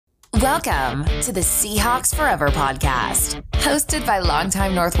Welcome to the Seahawks Forever podcast, hosted by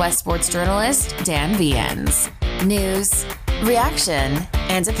longtime Northwest sports journalist Dan Viens. News, reaction,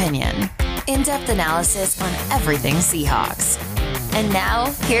 and opinion. In-depth analysis on everything Seahawks. And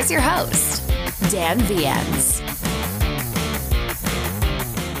now, here's your host, Dan Viens.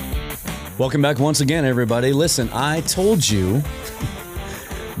 Welcome back once again, everybody. Listen, I told you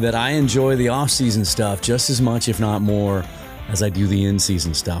that I enjoy the off-season stuff just as much, if not more, as I do the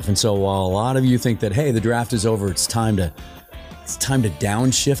in-season stuff. And so while a lot of you think that, hey, the draft is over, it's time to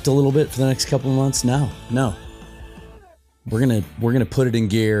downshift a little bit for the next couple of months. No. We're gonna put it in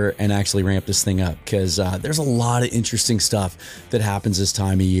gear and actually ramp this thing up because there's a lot of interesting stuff that happens this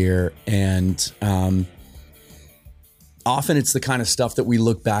time of year, and often it's the kind of stuff that we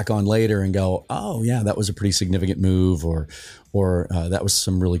look back on later and go, oh yeah, that was a pretty significant move, or that was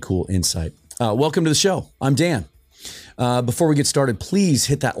some really cool insight. Welcome to the show. I'm Dan. Before we get started, please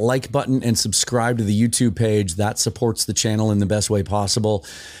hit that like button and subscribe to the YouTube page. That supports the channel in the best way possible,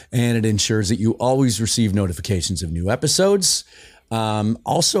 and it ensures that you always receive notifications of new episodes.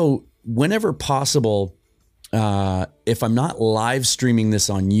 Also, whenever possible, if I'm not live streaming this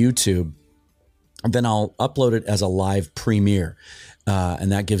on YouTube, then I'll upload it as a live premiere.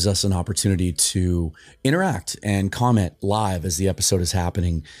 And that gives us an opportunity to interact and comment live as the episode is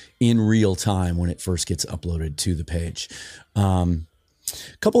happening in real time when it first gets uploaded to the page.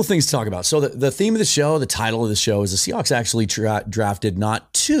 Couple of things to talk about. So the theme of the show, the title of the show is the Seahawks actually drafted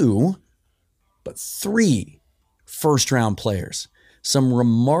not 2, but 3 first-round players. Some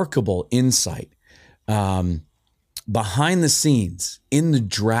remarkable insight behind the scenes in the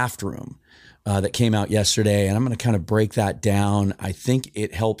draft room that came out yesterday, and I'm going to kind of break that down. I think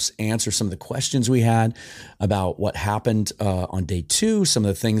it helps answer some of the questions we had about what happened on day 2, some of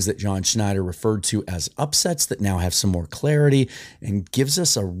the things that John Schneider referred to as upsets that now have some more clarity, and gives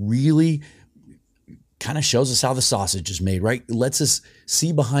us a really kind of shows us how the sausage is made, right? Lets us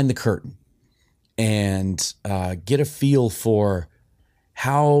see behind the curtain and get a feel for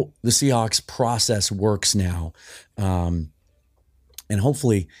how the Seahawks process works now. And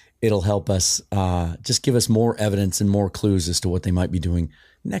hopefully it'll help us just give us more evidence and more clues as to what they might be doing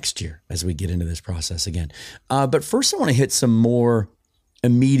next year as we get into this process again. But first, I want to hit some more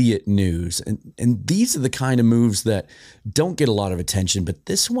immediate news. And these are the kind of moves that don't get a lot of attention, but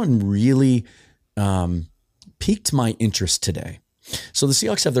this one really piqued my interest today. So the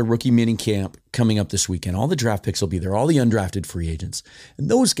Seahawks have their rookie mini camp coming up this weekend. All the draft picks will be there, all the undrafted free agents. And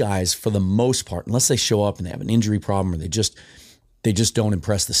those guys, for the most part, unless they show up and they have an injury problem or they just don't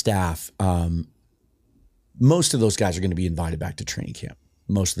impress the staff. Most of those guys are going to be invited back to training camp.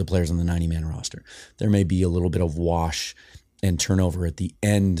 Most of the players on the 90-man roster. There may be a little bit of wash and turnover at the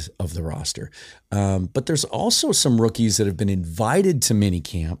end of the roster. But there's also some rookies that have been invited to mini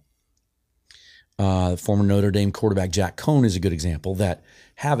camp. Former Notre Dame quarterback Jack Cohn is a good example, that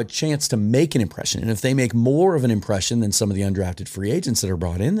have a chance to make an impression. And if they make more of an impression than some of the undrafted free agents that are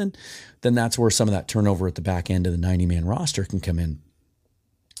brought in, then that's where some of that turnover at the back end of the 90-man roster can come in.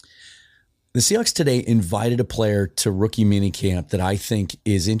 The Seahawks today invited a player to rookie minicamp that I think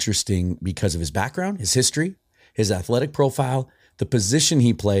is interesting because of his background, his history, his athletic profile, the position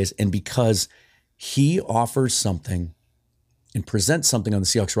he plays, and because he offers something and presents something on the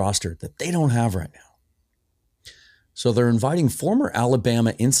Seahawks roster that they don't have right now. So they're inviting former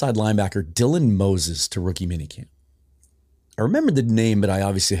Alabama inside linebacker Dylan Moses to rookie minicamp. I remembered the name, but I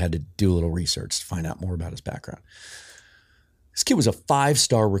obviously had to do a little research to find out more about his background. This kid was a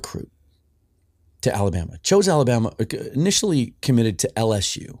 5-star recruit to Alabama. Chose Alabama, initially committed to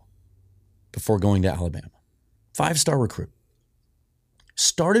LSU before going to Alabama. 5-star recruit.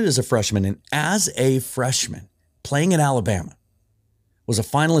 Started as a freshman, and as a freshman, playing at Alabama, was a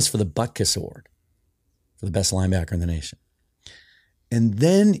finalist for the Butkus Award for the best linebacker in the nation. And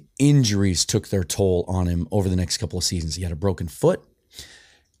then injuries took their toll on him over the next couple of seasons. He had a broken foot.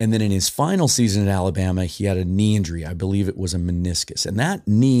 And then in his final season at Alabama, he had a knee injury. I believe it was a meniscus. And that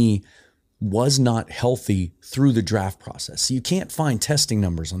knee was not healthy through the draft process. So you can't find testing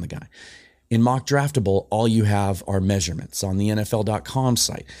numbers on the guy. In Mock Draftable, all you have are measurements. On the NFL.com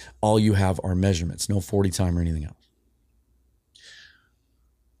site, all you have are measurements. No 40 time or anything else.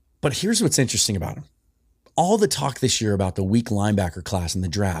 But here's what's interesting about him. All the talk this year about the weak linebacker class in the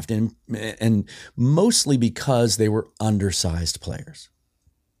draft, and mostly because they were undersized players.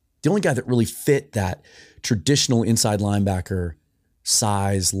 The only guy that really fit that traditional inside linebacker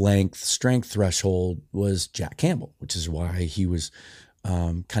size, length, strength threshold was Jack Campbell, which is why he was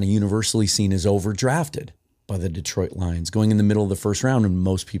kind of universally seen as overdrafted by the Detroit Lions, going in the middle of the first round, and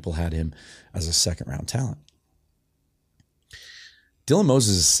most people had him as a second-round talent. Dylan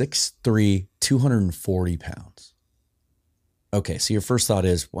Moses is 6'3", 240 pounds. Okay, so your first thought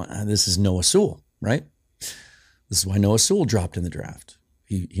is, well, this is Noah Sewell, right? This is why Noah Sewell dropped in the draft.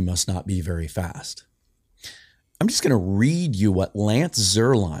 He must not be very fast. I'm just going to read you what Lance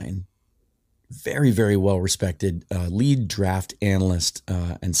Zierlein, very, very well-respected lead draft analyst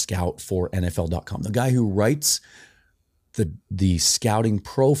and scout for NFL.com, the guy who writes the scouting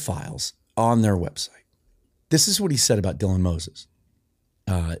profiles on their website. This is what he said about Dylan Moses,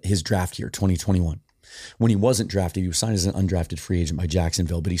 his draft year, 2021. When he wasn't drafted, he was signed as an undrafted free agent by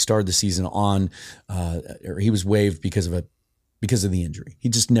Jacksonville, but he started the season or he was waived because of the injury. He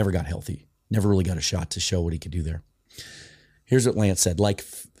just never got healthy, never really got a shot to show what he could do there. Here's what Lance said.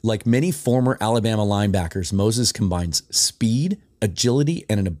 Like many former Alabama linebackers, Moses combines speed, agility,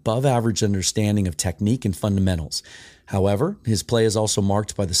 and an above-average understanding of technique and fundamentals. However, his play is also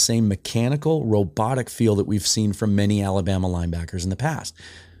marked by the same mechanical, robotic feel that we've seen from many Alabama linebackers in the past.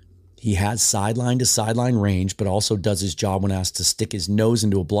 He has sideline-to-sideline range, but also does his job when asked to stick his nose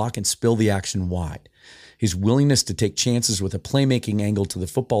into a block and spill the action wide. His willingness to take chances with a playmaking angle to the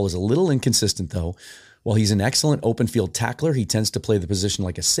football is a little inconsistent, though. While he's an excellent open field tackler, he tends to play the position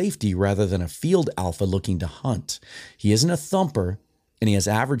like a safety rather than a field alpha looking to hunt. He isn't a thumper, and he has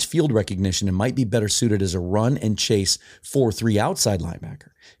average field recognition and might be better suited as a run and chase 4-3 outside linebacker.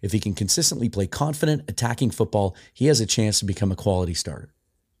 If he can consistently play confident, attacking football, he has a chance to become a quality starter.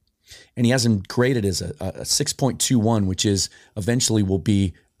 And he has him graded as a 6.21, which is eventually will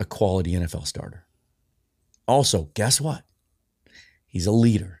be a quality NFL starter. Also, guess what? He's a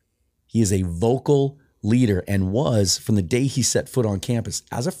leader. He is a vocal leader and was from the day he set foot on campus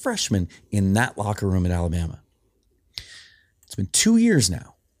as a freshman in that locker room at Alabama. It's been 2 years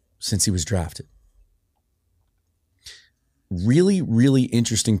now since he was drafted. Really, really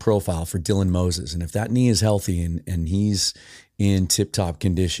interesting profile for Dylan Moses. And if that knee is healthy and he's in tip-top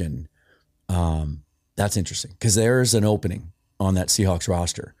condition, that's interesting because there's an opening on that Seahawks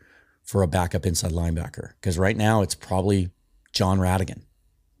roster for a backup inside linebacker. Because right now it's probably John Radigan.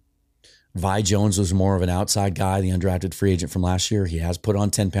 Vi Jones was more of an outside guy, the undrafted free agent from last year. He has put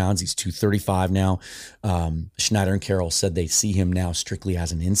on 10 pounds. He's 235 now. Schneider and Carroll said they see him now strictly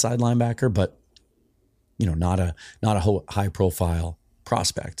as an inside linebacker, but not a high profile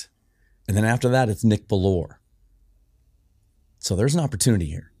prospect. And then after that, it's Nick Bellore. So there's an opportunity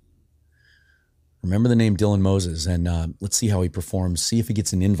here. Remember the name Dylan Moses, and let's see how he performs. See if he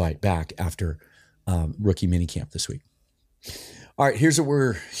gets an invite back after rookie minicamp this week. All right, here's what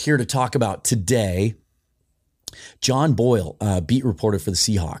we're here to talk about today. John Boyle, beat reporter for the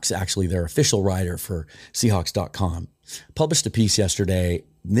Seahawks, actually their official writer for Seahawks.com, published a piece yesterday.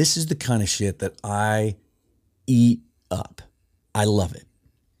 This is the kind of shit that I eat up. I love it.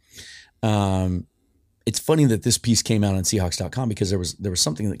 It's funny that this piece came out on Seahawks.com because there was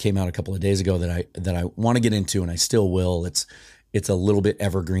something that came out a couple of days ago that I want to get into, and I still will. It's a little bit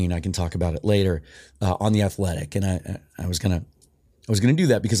evergreen. I can talk about it later on The Athletic, and I was gonna do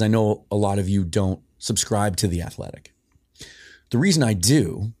that because I know a lot of you don't subscribe to The Athletic. The reason I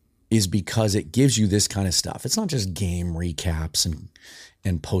do is because it gives you this kind of stuff. It's not just game recaps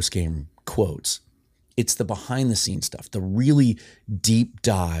and post-game quotes. It's the behind-the-scenes stuff, the really deep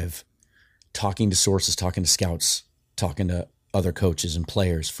dive, talking to sources, talking to scouts, talking to other coaches and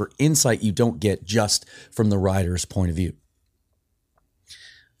players for insight you don't get just from the writer's point of view.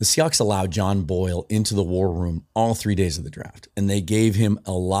 The Seahawks allowed John Boyle into the war room all 3 days of the draft, and they gave him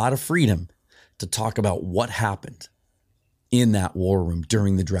a lot of freedom to talk about what happened in that war room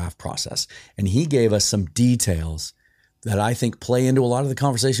during the draft process. And he gave us some details that I think play into a lot of the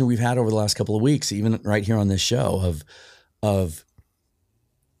conversation we've had over the last couple of weeks, even right here on this show of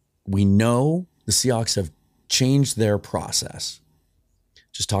we know the Seahawks have changed their process.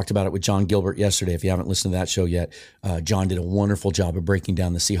 Just talked about it with John Gilbert yesterday. If you haven't listened to that show yet, John did a wonderful job of breaking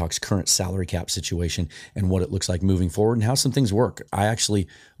down the Seahawks' current salary cap situation and what it looks like moving forward and how some things work. I actually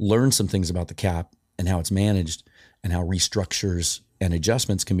learned some things about the cap and how it's managed and how restructures and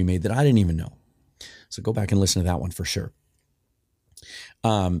adjustments can be made that I didn't even know. So go back and listen to that one for sure.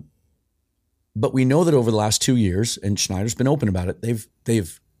 But we know that over the last 2 years, and Schneider's been open about it,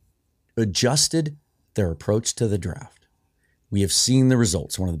 they've adjusted their approach to the draft. We have seen the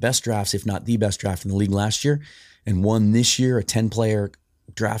results. One of the best drafts, if not the best draft in the league last year, and one this year, a 10-player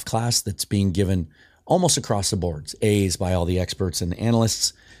draft class that's being given almost across the boards. A's by all the experts and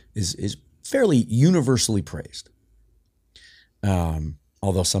analysts is fairly universally praised.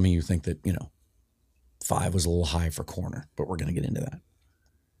 Although some of you think that, 5 was a little high for corner, but we're going to get into that.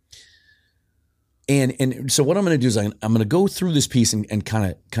 And so what I'm going to do is I'm going to go through this piece and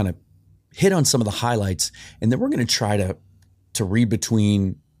kind of hit on some of the highlights, and then we're going to try to to read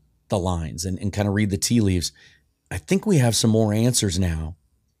between the lines and kind of read the tea leaves, I think we have some more answers now.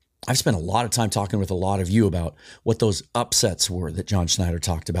 I've spent a lot of time talking with a lot of you about what those upsets were that John Schneider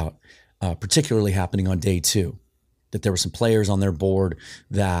talked about, particularly happening on day 2, that there were some players on their board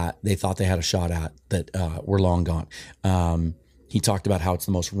that they thought they had a shot at that were long gone. He talked about how it's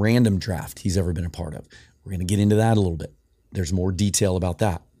the most random draft he's ever been a part of. We're going to get into that a little bit. There's more detail about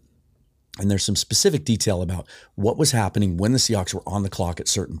that. And there's some specific detail about what was happening when the Seahawks were on the clock at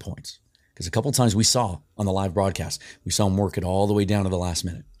certain points. Because a couple of times we saw on the live broadcast, we saw them work it all the way down to the last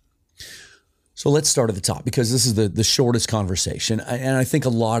minute. So let's start at the top, because this is the shortest conversation. And I think a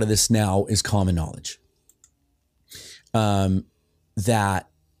lot of this now is common knowledge. That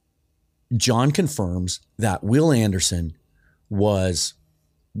John confirms that Will Anderson was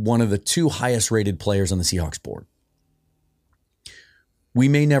one of the 2 highest rated players on the Seahawks board. We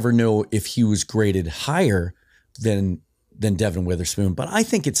may never know if he was graded higher than Devin Witherspoon, but I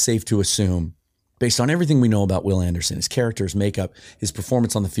think it's safe to assume, based on everything we know about Will Anderson, his character, his makeup, his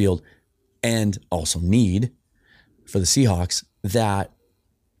performance on the field, and also need for the Seahawks, that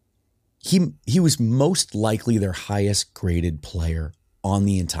he was most likely their highest graded player on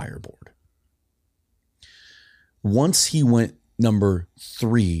the entire board. Once he went number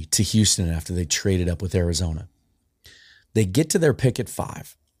 3 to Houston after they traded up with Arizona, they get to their pick at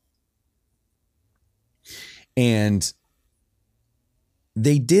 5. And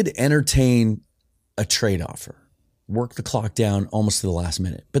they did entertain a trade offer, work the clock down almost to the last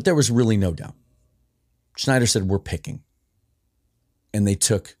minute, but there was really no doubt. Schneider said, we're picking. And they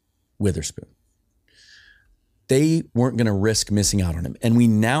took Witherspoon. They weren't going to risk missing out on him. And we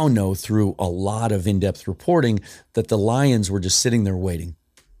now know through a lot of in-depth reporting that the Lions were just sitting there waiting,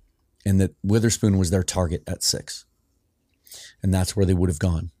 and that Witherspoon was their target at 6. And that's where they would have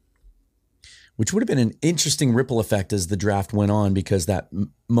gone, which would have been an interesting ripple effect as the draft went on, because that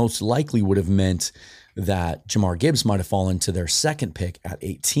most likely would have meant that Jamar Gibbs might have fallen to their second pick at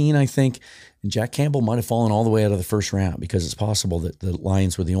 18, I think, and Jack Campbell might have fallen all the way out of the first round, because it's possible that the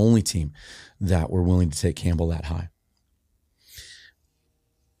Lions were the only team that were willing to take Campbell that high.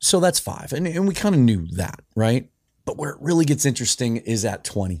 So that's 5, and we kind of knew that, right? But where it really gets interesting is at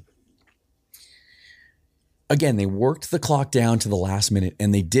 20. Again, they worked the clock down to the last minute,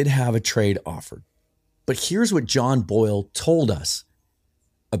 and they did have a trade offered. But here's what John Boyle told us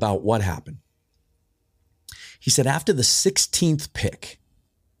about what happened. He said after the 16th pick,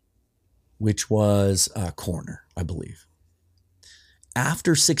 which was a corner, I believe.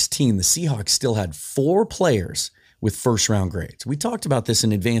 After 16, the Seahawks still had 4 players with first-round grades. We talked about this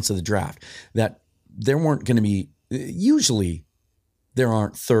in advance of the draft, that there weren't going to be, usually there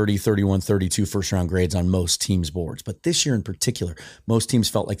aren't 30, 31, 32 first-round grades on most teams' boards. But this year in particular, most teams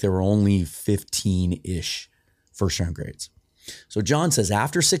felt like there were only 15-ish first-round grades. So John says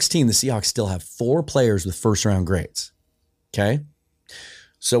after 16, the Seahawks still have 4 players with first-round grades. Okay?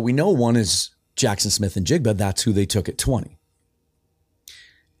 So we know one is Jackson Smith and Jigba. That's who they took at 20.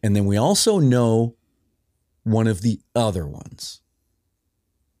 And then we also know one of the other ones.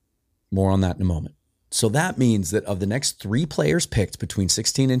 More on that in a moment. So that means that of the next 3 players picked between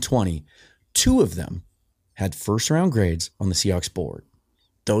 16 and 20, 2 of them had first-round grades on the Seahawks board.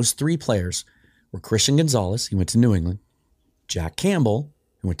 Those 3 players were Christian Gonzalez, he went to New England, Jack Campbell,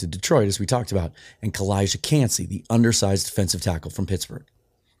 who went to Detroit, as we talked about, and Kalijah Kancey, the undersized defensive tackle from Pittsburgh.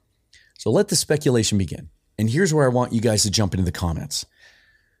 So let the speculation begin. And here's where I want you guys to jump into the comments.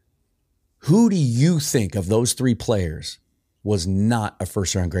 Who do you think of those 3 players was not a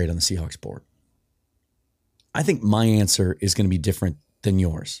first-round grade on the Seahawks board? I think my answer is going to be different than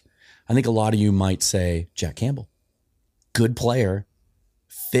yours. I think a lot of you might say Jack Campbell. Good player,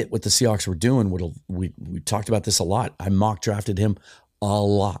 fit what the Seahawks were doing. We talked about this a lot. I mock drafted him a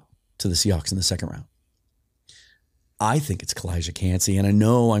lot to the Seahawks in the second round. I think it's Kalijah Kancey, and I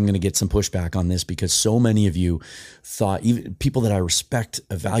know I'm going to get some pushback on this because so many of you thought, even people that I respect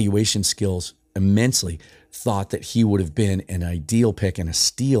evaluation skills immensely, thought that he would have been an ideal pick and a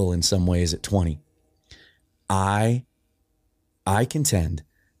steal in some ways at 20. I contend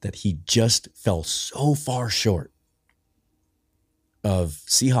that he just fell so far short of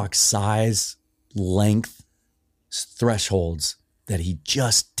Seahawks size, length, thresholds that he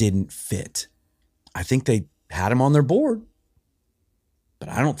just didn't fit. I think they had him on their board, but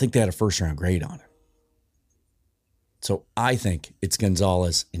I don't think they had a first-round grade on him. So I think it's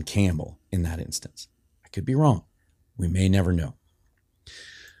Gonzalez and Campbell in that instance. I could be wrong. We may never know.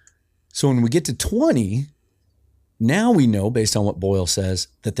 So when we get to 20, now we know, based on what Boyle says,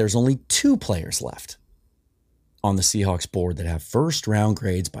 that there's only 2 players left on the Seahawks board that have first-round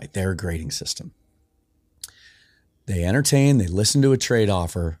grades by their grading system. They entertain, they listen to a trade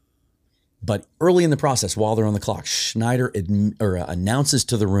offer, but early in the process, while they're on the clock, Schneider announces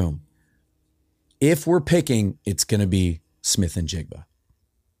to the room, if we're picking, it's going to be Smith and Jigba.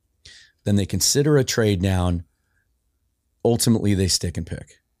 Then they consider a trade down. Ultimately, they stick and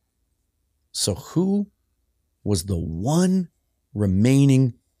pick. So who was the one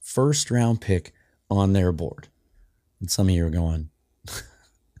remaining first-round pick on their board? And some of you are going,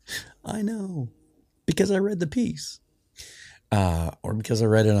 I know, because I read the piece. Or because I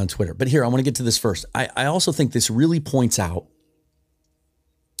read it on Twitter. But here, I want to get to this first. I also think this really points out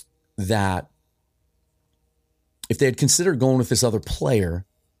that if they had considered going with this other player,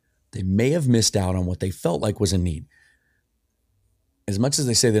 they may have missed out on what they felt like was a need. As much as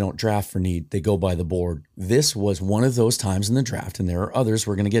they say they don't draft for need, they go by the board. This was one of those times in the draft, and there are others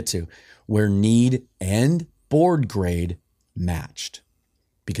we're going to get to, where need and board grade matched.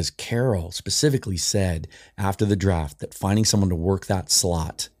 Because Carroll specifically said after the draft that finding someone to work that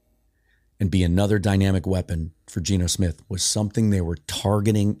slot and be another dynamic weapon for Geno Smith was something they were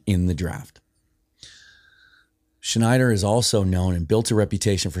targeting in the draft. Schneider is also known and built a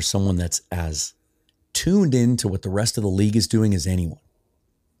reputation for someone that's as tuned in to what the rest of the league is doing as anyone.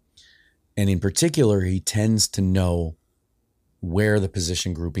 And in particular, he tends to know where the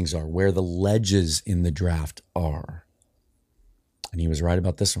position groupings are, where the ledges in the draft are. And he was right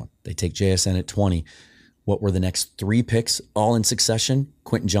about this one. They take JSN at 20. What were the next 3 picks all in succession?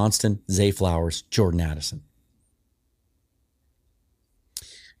 Quentin Johnston, Zay Flowers, Jordan Addison.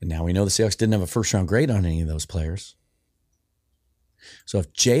 And now we know the Seahawks didn't have a first-round grade on any of those players. So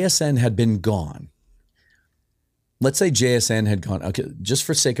if JSN had been gone, let's say JSN had gone, okay, just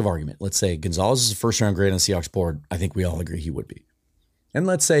for sake of argument, let's say Gonzalez is a first-round grade on the Seahawks board. I think we all agree he would be. And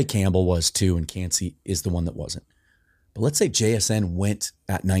let's say Campbell was too, and Cansey is the one that wasn't. But let's say JSN went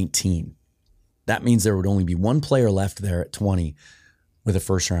at 19. That means there would only be one player left there at 20 with a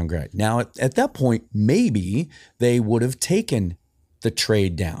first-round grade. Now, at that point, maybe they would have taken the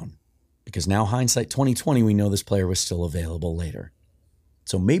trade down, because now hindsight 2020, we know this player was still available later.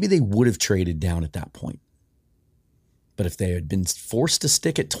 So maybe they would have traded down at that point. But if they had been forced to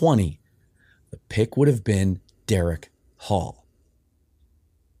stick at 20, the pick would have been Derek Hall.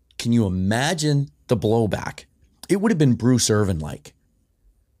 Can you imagine the blowback? It would have been Bruce Irvin-like.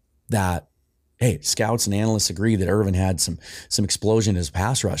 That, hey, scouts and analysts agree that Irvin had some explosion as a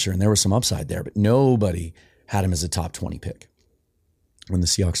pass rusher, and there was some upside there, but nobody had him as a top 20 pick when the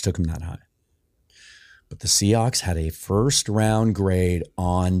Seahawks took him that high. But the Seahawks had a first-round grade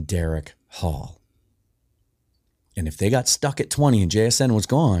on Derek Hall. And if they got stuck at 20 and JSN was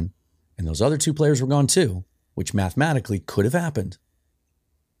gone, and those other 2 players were gone too, which mathematically could have happened,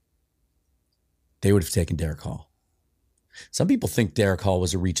 they would have taken Derek Hall. Some people think Derek Hall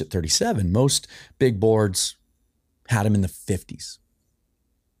was a reach at 37. Most big boards had him in the 50s.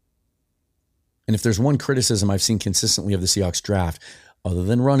 And if there's one criticism I've seen consistently of the Seahawks draft, other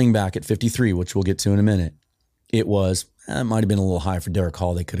than running back at 53, which we'll get to in a minute, it was, it might have been a little high for Derek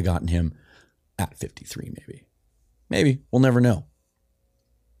Hall. They could have gotten him at 53 maybe. Maybe. We'll never know.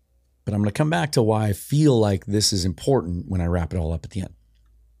 But I'm going to come back to why I feel like this is important when I wrap it all up at the end.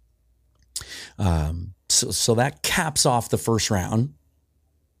 So that caps off the first round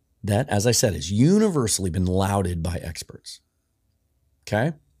that, as I said, has universally been lauded by experts.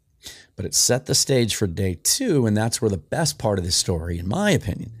 Okay? But it set the stage for day 2, and that's where the best part of this story, in my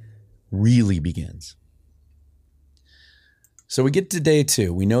opinion, really begins. So we get to day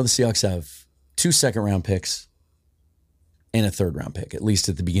 2. We know the Seahawks have 2 second-round picks and a third-round pick, at least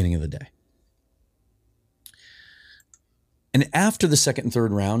at the beginning of the day. And after the second and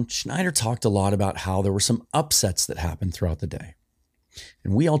third round, Schneider talked a lot about how there were some upsets that happened throughout the day.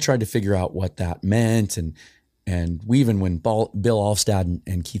 And we all tried to figure out what that meant. And we even, when Bill Alstad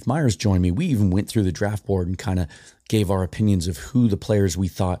and Keith Myers joined me, we even went through the draft board and kind of gave our opinions of who the players we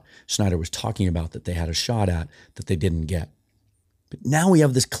thought Schneider was talking about that they had a shot at that they didn't get. But now we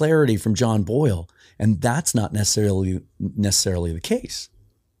have this clarity from John Boyle, and that's not necessarily the case.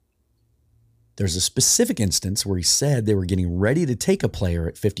 There's a specific instance where he said they were getting ready to take a player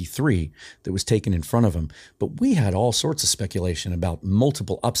at 53 that was taken in front of him, but we had all sorts of speculation about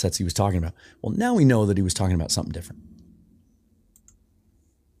multiple upsets he was talking about. Well, now we know that he was talking about something different.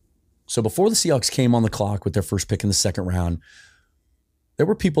 So before the Seahawks came on the clock with their first pick in the second round, there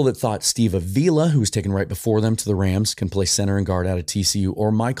were people that thought Steve Avila, who was taken right before them to the Rams, can play center and guard out of TCU,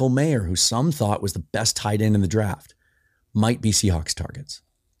 or Michael Mayer, who some thought was the best tight end in the draft, might be Seahawks targets.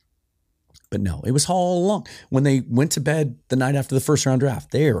 But no, it was all along. When they went to bed the night after the first round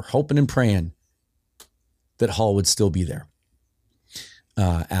draft, they were hoping and praying that Hall would still be there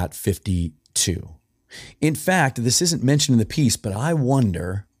at 52. In fact, this isn't mentioned in the piece, but I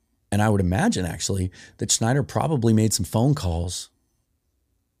wonder, and I would imagine actually, that Schneider probably made some phone calls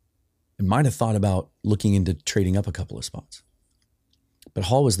and might have thought about looking into trading up a couple of spots. But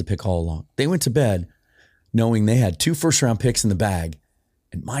Hall was the pick all along. They went to bed knowing they had 2 first-round picks in the bag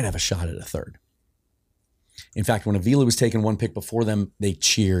and might have a shot at a third. In fact, when Avila was taking 1 pick before them, they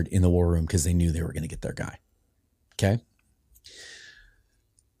cheered in the war room because they knew they were going to get their guy. Okay?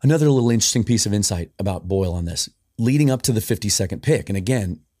 Another little interesting piece of insight about Boyle on this. Leading up to the 52nd pick, and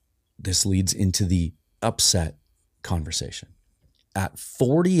again, this leads into the upset conversation. At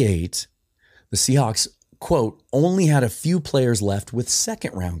 48, the Seahawks, quote, only had a few players left with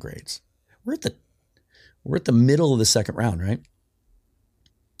second-round grades. We're at the middle of the second round, right?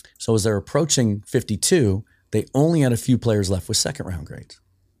 So as they're approaching 52, they only had a few players left with second-round grades.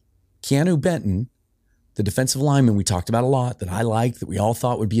 Keanu Benton, the defensive lineman we talked about a lot, that I liked, that we all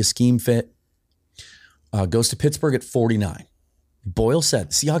thought would be a scheme fit, goes to Pittsburgh at 49. Boyle said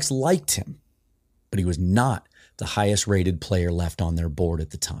the Seahawks liked him, but he was not the highest-rated player left on their board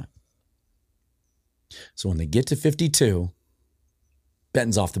at the time. So when they get to 52,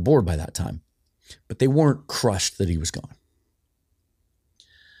 Benton's off the board by that time, but they weren't crushed that he was gone.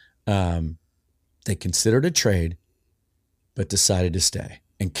 They considered a trade, but decided to stay.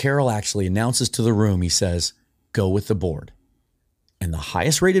 And Carroll actually announces to the room, he says, go with the board. And the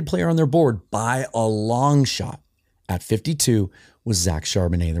highest rated player on their board by a long shot at 52 was Zach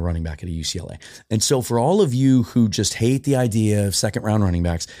Charbonnet, the running back at UCLA. And so for all of you who just hate the idea of second round running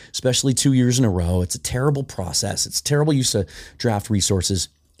backs, especially 2 years in a row, it's a terrible process. It's a terrible use of draft resources.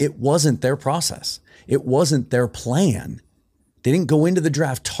 It wasn't their process. It wasn't their plan. They didn't go into the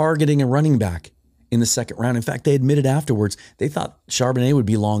draft targeting a running back in the second round. In fact, they admitted afterwards, they thought Charbonnet would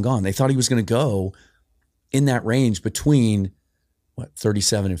be long gone. They thought he was going to go in that range between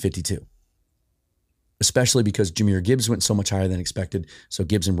 37 and 52, especially because Jahmyr Gibbs went so much higher than expected. So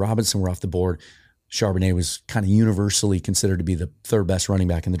Gibbs and Robinson were off the board. Charbonnet was kind of universally considered to be the third best running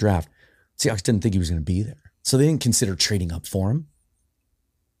back in the draft. Seahawks didn't think he was going to be there. So they didn't consider trading up for him.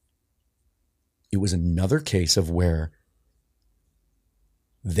 It was another case of where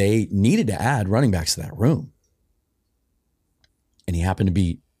they needed to add running backs to that room. And he happened to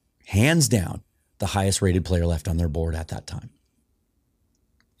be, hands down, the highest rated player left on their board at that time.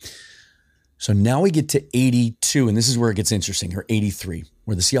 So now we get to 82, and this is where it gets interesting, or 83,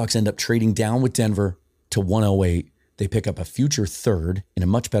 where the Seahawks end up trading down with Denver to 108. They pick up a future third in a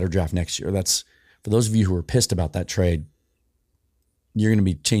much better draft next year. That's, for those of you who are pissed about that trade, you're going to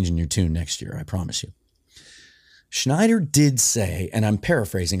be changing your tune next year, I promise you. Schneider did say, and I'm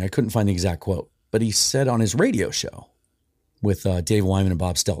paraphrasing, I couldn't find the exact quote, but he said on his radio show with Dave Wyman and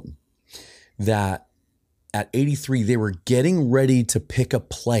Bob Stelton that at 83, they were getting ready to pick a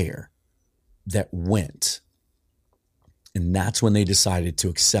player that went. And that's when they decided to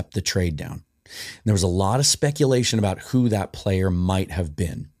accept the trade down. And there was a lot of speculation about who that player might have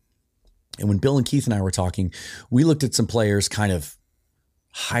been. And when Bill and Keith and I were talking, we looked at some players kind of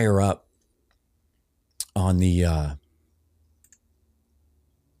higher up on the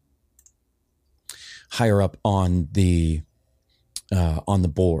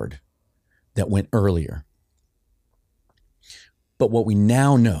board that went earlier. But what we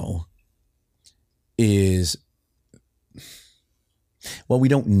now know is, well, we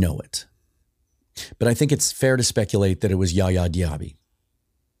don't know it, but I think it's fair to speculate that it was Yaya Diaby,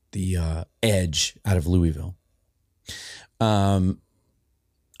 the edge out of Louisville.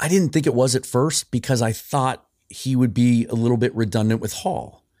 I didn't think it was at first because I thought he would be a little bit redundant with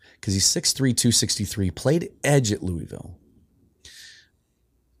Hall because he's 6'3", 263, played edge at Louisville.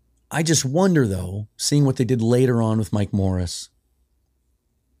 I just wonder, though, seeing what they did later on with Mike Morris,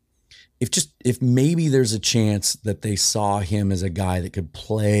 if maybe there's a chance that they saw him as a guy that could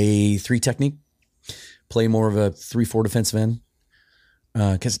play 3 technique, play more of a 3-4 defensive end.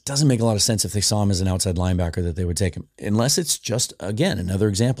 Because it doesn't make a lot of sense if they saw him as an outside linebacker that they would take him. Unless it's just, again, another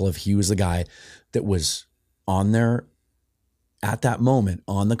example of he was the guy that was on there at that moment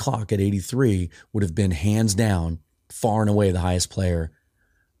on the clock at 83 would have been hands down, far and away the highest player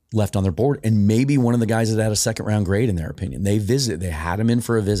left on their board. And maybe one of the guys that had a second round grade in their opinion. They had him in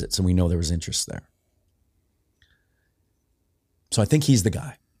for a visit. So we know there was interest there. So I think he's the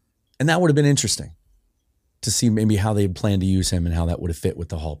guy. And that would have been interesting to see maybe how they had planned to use him and how that would have fit with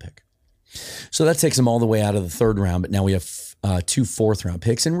the Hall pick. So that takes him all the way out of the third round, but now we have 2 fourth-round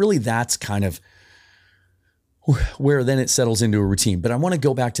picks, and really that's kind of where then it settles into a routine. But I want to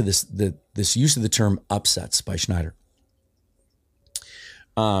go back to this use of the term upsets by Schneider.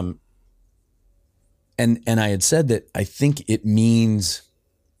 And I had said that I think it means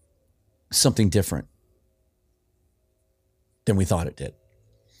something different than we thought it did.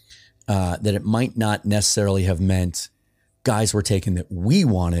 That it might not necessarily have meant guys were taken that we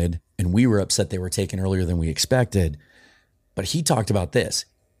wanted and we were upset they were taken earlier than we expected. But he talked about this.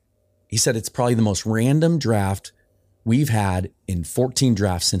 He said it's probably the most random draft we've had in 14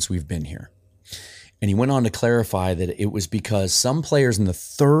 drafts since we've been here. And he went on to clarify that it was because some players in the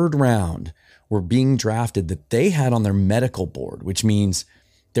third round were being drafted that they had on their medical board, which means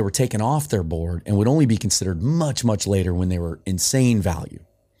they were taken off their board and would only be considered much, much later when they were insane value.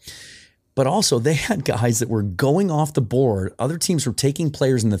 But also they had guys that were going off the board. Other teams were taking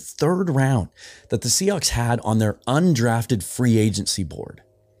players in the third round that the Seahawks had on their undrafted free agency board.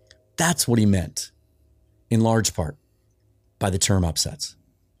 That's what he meant, in large part, by the term upsets.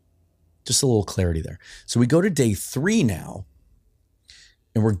 Just a little clarity there. So we go to day 3 now,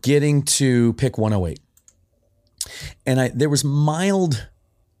 and we're getting to pick 108. And there was mild,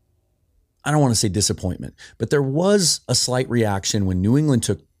 I don't want to say disappointment, but there was a slight reaction when New England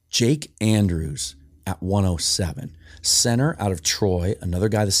took Jake Andrews at 107. Center out of Troy, another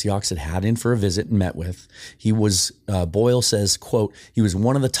guy the Seahawks had in for a visit and met with. He was, Boyle says, quote, he was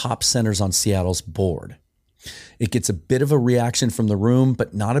one of the top centers on Seattle's board. It gets a bit of a reaction from the room,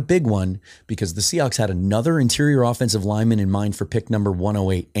 but not a big one because the Seahawks had another interior offensive lineman in mind for pick number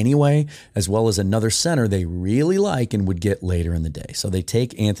 108 anyway, as well as another center they really like and would get later in the day. So they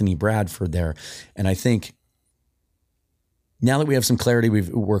take Anthony Bradford there. And I think now that we have some clarity,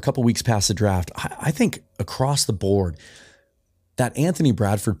 we're a couple weeks past the draft. I think across the board, that Anthony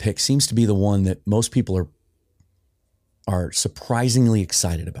Bradford pick seems to be the one that most people are surprisingly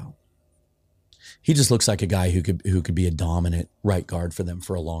excited about. He just looks like a guy who could be a dominant right guard for them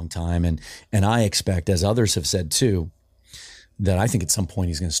for a long time. And I expect, as others have said too, that I think at some point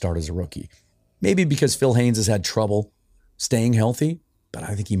he's going to start as a rookie. Maybe because Phil Haynes has had trouble staying healthy, but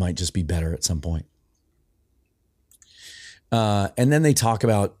I think he might just be better at some point. And then they talk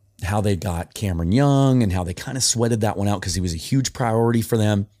about how they got Cameron Young and how they kind of sweated that one out because he was a huge priority for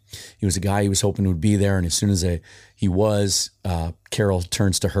them. He was a guy he was hoping would be there. And as soon as he was, Carroll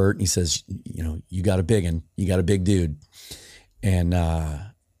turns to Hurt and he says, you know, you got a big one, you got a big dude. And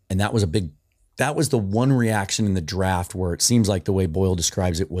that was the one reaction in the draft where it seems like the way Boyle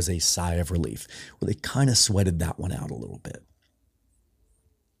describes it was a sigh of relief, where they kind of sweated that one out a little bit.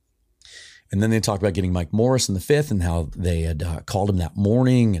 And then they talked about getting Mike Morris in the 5th and how they had called him that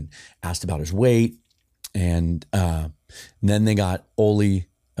morning and asked about his weight. And then they got Olu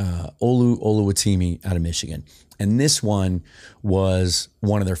Oluwatimi out of Michigan. And this one was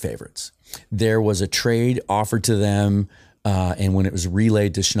one of their favorites. There was a trade offered to them, and when it was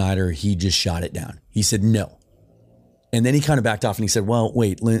relayed to Schneider, he just shot it down. He said no. And then he kind of backed off and he said, well,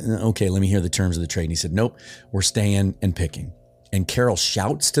 wait, okay, let me hear the terms of the trade. And he said, nope, we're staying and picking. And Carroll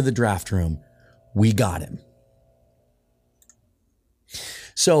shouts to the draft room, we got him.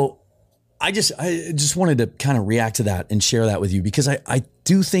 So I just wanted to kind of react to that and share that with you because I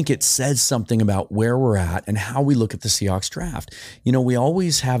do think it says something about where we're at and how we look at the Seahawks draft. You know, we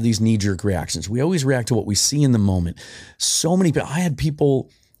always have these knee-jerk reactions. We always react to what we see in the moment. So many people, I had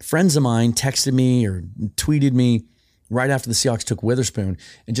people, friends of mine texted me or tweeted me right after the Seahawks took Witherspoon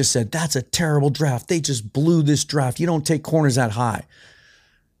and just said, that's a terrible draft. They just blew this draft. You don't take corners that high.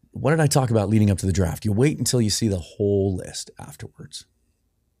 What did I talk about leading up to the draft? You wait until you see the whole list afterwards.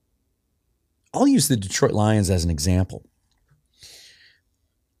 I'll use the Detroit Lions as an example.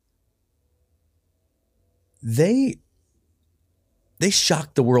 They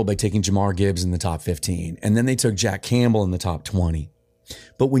shocked the world by taking Jamar Gibbs in the top 15, and then they took Jack Campbell in the top 20.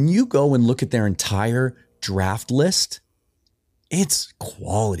 But when you go and look at their entire draft list, it's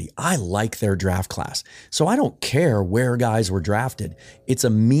quality. I like their draft class. So I don't care where guys were drafted. It's a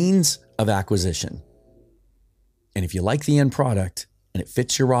means of acquisition. And if you like the end product and it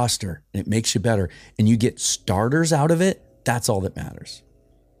fits your roster and it makes you better and you get starters out of it, that's all that matters.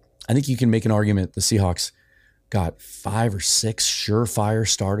 I think you can make an argument the Seahawks got 5 or 6 surefire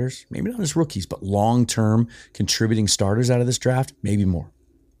starters, maybe not as rookies, but long-term contributing starters out of this draft, maybe more.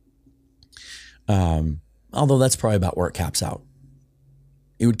 Although that's probably about where it caps out.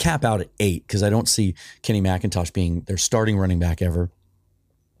 It would cap out at 8 because I don't see Kenny McIntosh being their starting running back ever.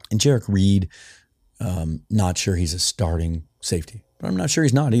 And Jarek Reed, not sure he's a starting safety, but I'm not sure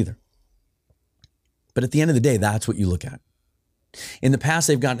he's not either. But at the end of the day, that's what you look at. In the past,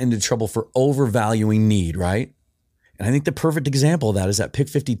 they've gotten into trouble for overvaluing need, right? And I think the perfect example of that is at pick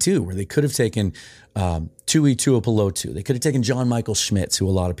 52, where they could have taken Tui Tuipulotu. They could have taken John Michael Schmitz, who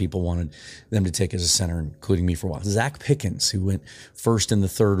a lot of people wanted them to take as a center, including me for a while. Zach Pickens, who went first in the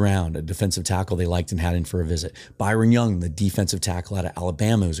 3rd round, a defensive tackle they liked and had in for a visit. Byron Young, the defensive tackle out of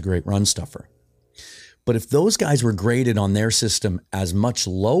Alabama, who's a great run stuffer. But if those guys were graded on their system as much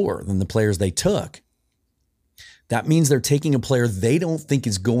lower than the players they took, that means they're taking a player they don't think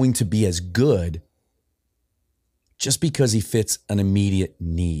is going to be as good just because he fits an immediate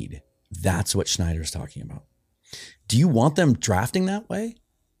need. That's what Schneider's talking about. Do you want them drafting that way?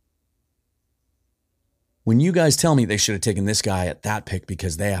 When you guys tell me they should have taken this guy at that pick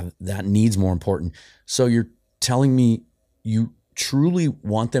because they have that need's more important. So you're telling me you truly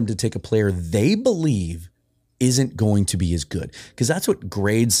want them to take a player they believe isn't going to be as good? Because that's what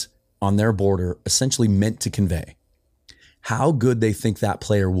grades on their board are essentially meant to convey. How good they think that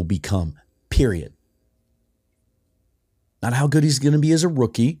player will become, period. Not how good he's going to be as a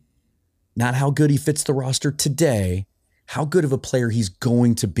rookie, not how good he fits the roster today, how good of a player he's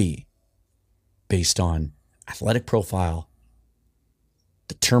going to be based on athletic profile,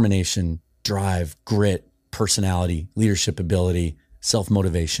 determination, drive, grit, personality, leadership ability,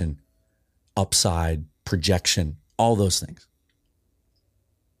 self-motivation, upside, projection, all those things.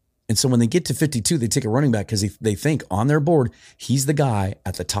 And so when they get to 52, they take a running back because they think on their board, he's the guy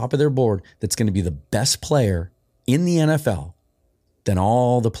at the top of their board that's going to be the best player in the NFL than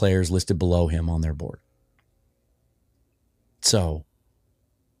all the players listed below him on their board. So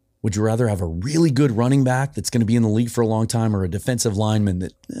would you rather have a really good running back that's going to be in the league for a long time or a defensive lineman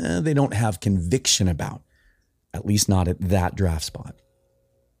that they don't have conviction about, at least not at that draft spot?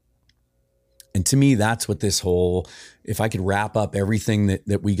 And to me, that's what this whole, if I could wrap up everything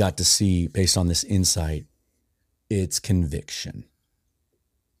that we got to see based on this insight, it's conviction.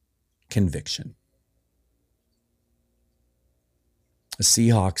 Conviction. The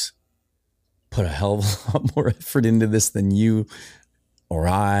Seahawks put a hell of a lot more effort into this than you or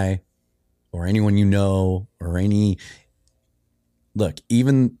I or anyone you know or any. Look,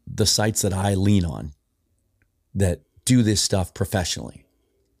 even the sites that I lean on that do this stuff professionally,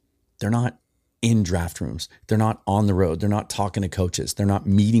 they're not in draft rooms. They're not on the road. They're not talking to coaches. They're not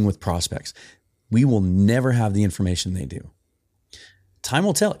meeting with prospects. We will never have the information they do. Time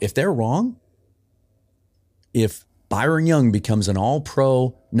will tell. If they're wrong, if Byron Young becomes an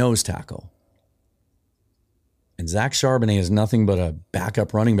all-pro nose tackle and Zach Charbonnet is nothing but a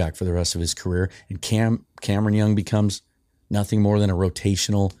backup running back for the rest of his career, and Cameron Young becomes nothing more than a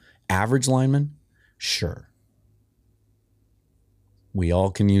rotational average lineman, sure. We all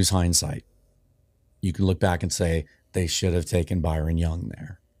can use hindsight. You can look back and say they should have taken Byron Young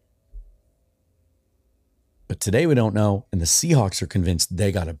there. But today we don't know, and the Seahawks are convinced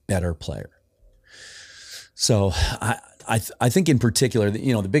they got a better player. So I think in particular,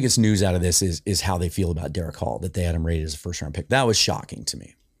 the biggest news out of this is how they feel about Derek Hall, that they had him rated as a first-round pick. That was shocking to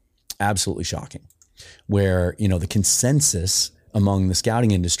me. Absolutely shocking. Where, the consensus among the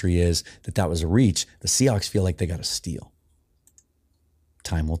scouting industry is that was a reach. The Seahawks feel like they got a steal.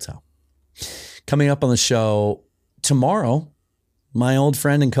 Time will tell. Coming up on the show tomorrow, my old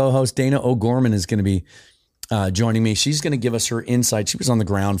friend and co-host Dana O'Gorman is going to be joining me. She's going to give us her insight. She was on the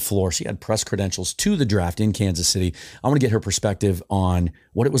ground floor. She had press credentials to the draft in Kansas City. I want to get her perspective on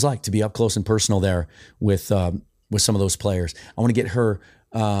what it was like to be up close and personal there with some of those players. I want to get her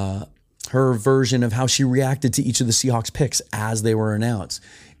version of how she reacted to each of the Seahawks picks as they were announced.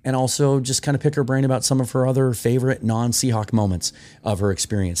 And also just kind of pick her brain about some of her other favorite non-Seahawk moments of her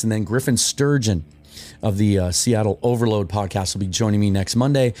experience. And then Griffin Sturgeon of the Seattle Overload podcast will be joining me next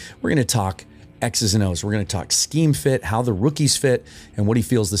Monday. We're going to talk X's and O's. We're going to talk scheme fit, how the rookies fit, and what he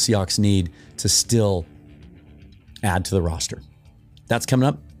feels the Seahawks need to still add to the roster. That's coming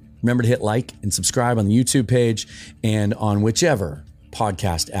up. Remember to hit like and subscribe on the YouTube page and on whichever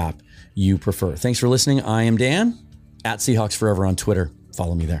podcast app you prefer. Thanks for listening. I am Dan, at Seahawks Forever on Twitter.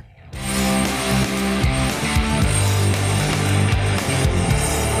 Follow me there.